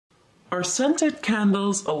Are scented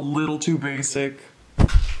candles a little too basic?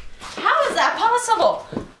 How is that possible?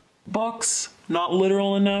 Books, not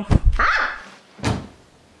literal enough? Ah!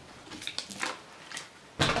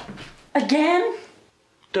 Again?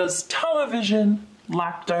 Does television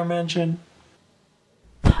lack dimension?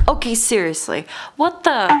 Okay, seriously, what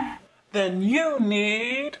the? Then you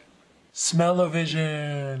need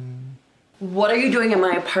smell-o-vision. What are you doing in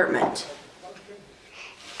my apartment?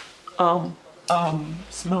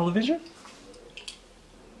 Smell-o-vision?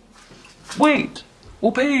 Wait,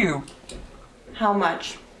 we'll pay you. How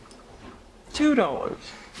much? $2.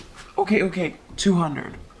 Okay,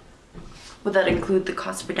 200. Would that include the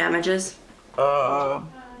cost for damages?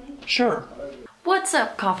 Sure. What's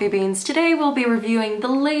up, Coffee Beans? Today we'll be reviewing the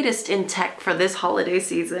latest in tech for this holiday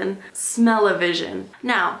season, smell-o-vision.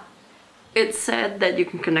 Now, it said that you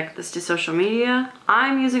can connect this to social media.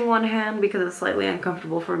 I'm using one hand because it's slightly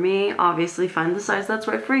uncomfortable for me. Obviously, find the size that's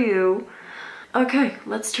right for you. Okay,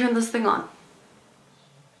 let's turn this thing on.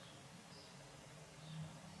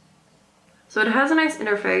 So it has a nice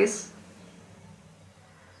interface.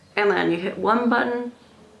 And then you hit one button,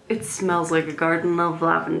 it smells like a garden of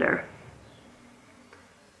lavender.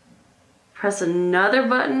 Press another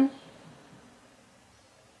button.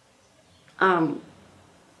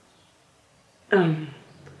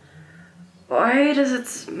 Why does it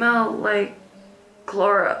smell like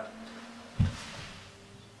Chlora?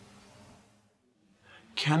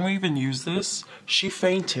 Can we even use this? She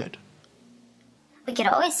fainted. We could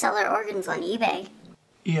always sell our organs on eBay.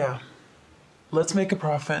 Yeah. Let's make a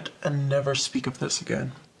profit and never speak of this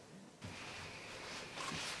again.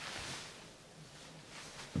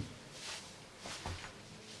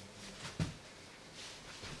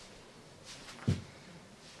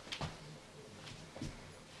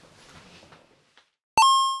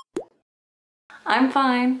 I'm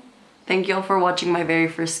fine. Thank you all for watching my very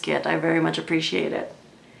first skit. I very much appreciate it.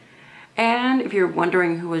 And if you're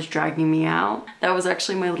wondering who was dragging me out, that was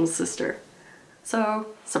actually my little sister. So,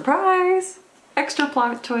 surprise! Extra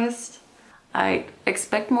plot twist. I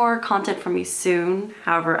expect more content from me soon.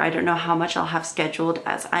 However, I don't know how much I'll have scheduled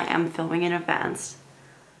as I am filming in advance.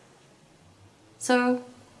 So,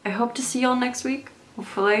 I hope to see y'all next week.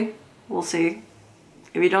 Hopefully. We'll see.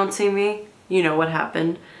 If you don't see me, you know what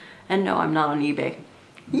happened. And no, I'm not on eBay.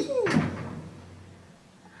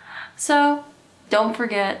 So, don't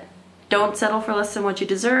forget, don't settle for less than what you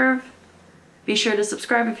deserve. Be sure to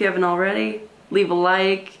subscribe if you haven't already. Leave a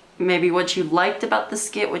like, maybe what you liked about the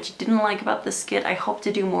skit, what you didn't like about the skit. I hope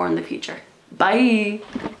to do more in the future. Bye!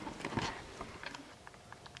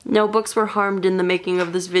 No books were harmed in the making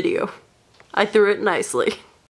of this video. I threw it nicely.